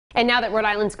And now that Rhode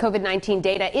Island's COVID-19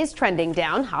 data is trending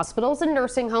down, hospitals and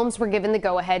nursing homes were given the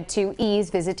go-ahead to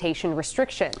ease visitation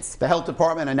restrictions. The health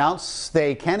department announced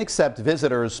they can accept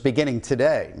visitors beginning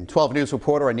today. 12 News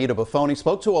reporter Anita Buffoni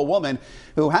spoke to a woman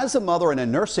who has a mother in a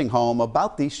nursing home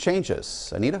about these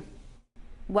changes. Anita?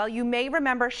 Well, you may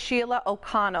remember Sheila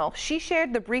O'Connell. She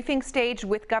shared the briefing stage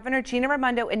with Governor Gina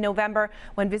Raimondo in November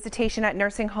when visitation at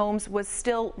nursing homes was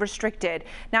still restricted.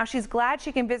 Now she's glad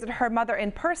she can visit her mother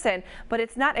in person, but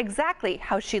it's not exactly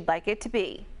how she'd like it to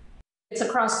be. It's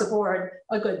across the board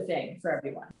a good thing for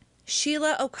everyone.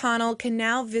 Sheila O'Connell can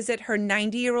now visit her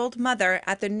 90-year-old mother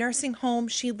at the nursing home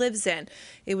she lives in.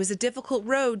 It was a difficult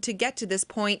road to get to this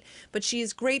point, but she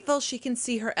is grateful she can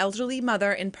see her elderly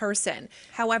mother in person.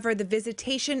 However, the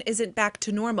visitation isn't back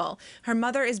to normal. Her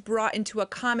mother is brought into a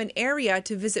common area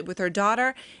to visit with her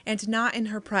daughter and not in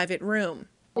her private room.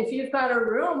 If you've got a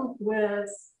room with,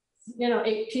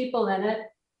 8 people in it,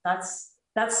 that's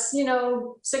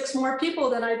 6 more people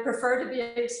than I'd prefer to be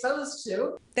exposed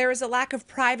to. There is a lack of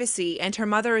privacy and her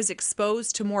mother is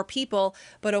exposed to more people,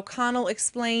 but O'Connell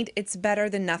explained it's better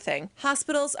than nothing.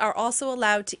 Hospitals are also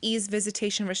allowed to ease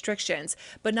visitation restrictions,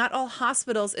 but not all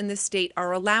hospitals in the state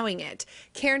are allowing it.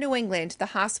 Care New England, the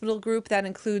hospital group that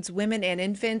includes women and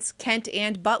infants, Kent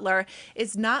and Butler,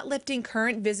 is not lifting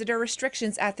current visitor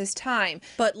restrictions at this time,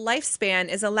 but Lifespan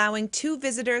is allowing 2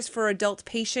 visitors for adult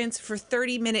patients for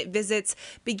 30-minute visits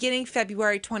beginning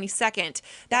February 22nd.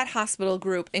 That hospital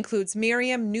group includes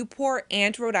Miriam, Newport,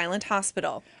 and Rhode Island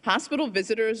Hospital. Hospital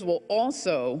visitors will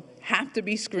also have to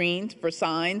be screened for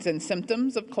signs and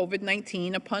symptoms of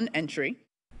COVID-19 upon entry.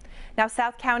 Now,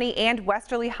 South County and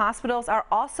Westerly hospitals are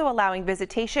also allowing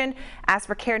visitation. As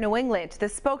for Care New England, the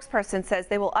spokesperson says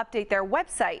they will update their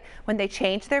website when they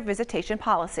change their visitation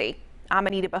policy. I'm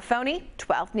Anita Buffoni,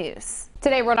 12 News.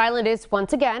 Today, Rhode Island is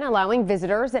once again allowing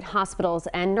visitors at hospitals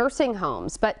and nursing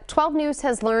homes. But 12 News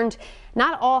has learned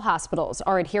not all hospitals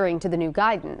are adhering to the new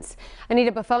guidance.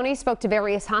 Anita Buffoni spoke to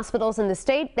various hospitals in the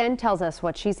state, then tells us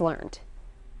what she's learned.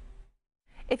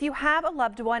 If you have a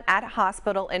loved one at a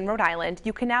hospital in Rhode Island,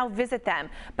 you can now visit them,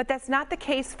 but that's not the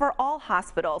case for all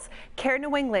hospitals. Care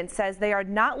New England says they are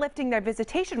not lifting their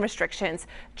visitation restrictions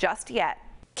just yet.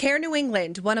 Care New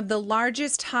England, one of the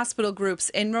largest hospital groups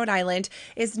in Rhode Island,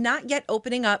 is not yet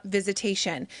opening up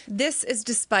visitation. This is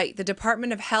despite the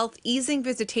Department of Health easing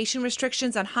visitation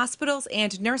restrictions on hospitals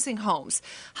and nursing homes.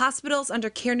 Hospitals under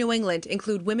Care New England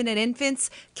include Women and Infants,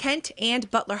 Kent, and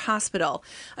Butler Hospital.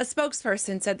 A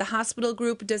spokesperson said the hospital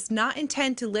group does not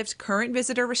intend to lift current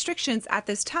visitor restrictions at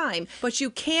this time, but you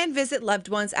can visit loved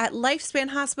ones at Lifespan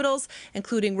hospitals,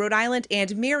 including Rhode Island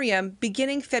and Miriam,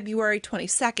 beginning February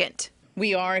 22nd.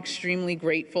 We are extremely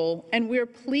grateful and we're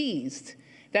pleased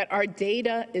that our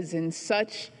data is in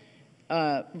such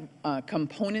a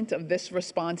component of this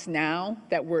response now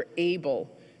that we're able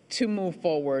to move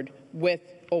forward with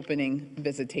opening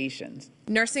visitations.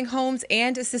 Nursing homes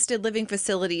and assisted living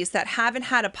facilities that haven't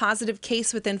had a positive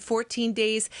case within 14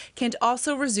 days can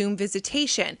also resume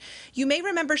visitation. You may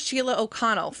remember Sheila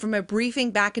O'Connell from a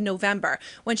briefing back in November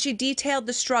when she detailed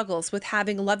the struggles with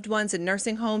having loved ones in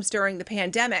nursing homes during the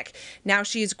pandemic. Now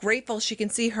she is grateful she can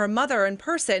see her mother in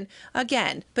person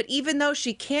again. But even though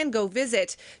she can go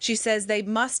visit, she says they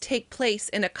must take place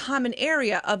in a common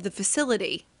area of the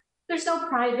facility. There's no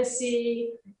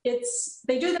privacy.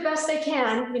 They do the best they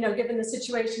can, given the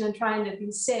situation and trying to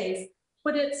be safe,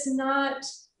 but it's not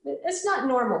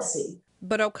normalcy.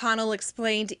 But O'Connell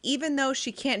explained even though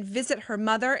she can't visit her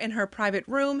mother in her private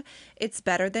room, it's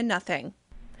better than nothing.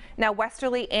 Now,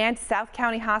 Westerly and South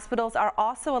County hospitals are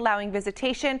also allowing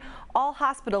visitation. All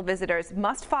hospital visitors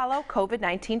must follow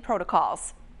COVID-19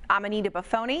 protocols. I'm Anita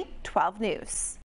Buffoni, 12 News.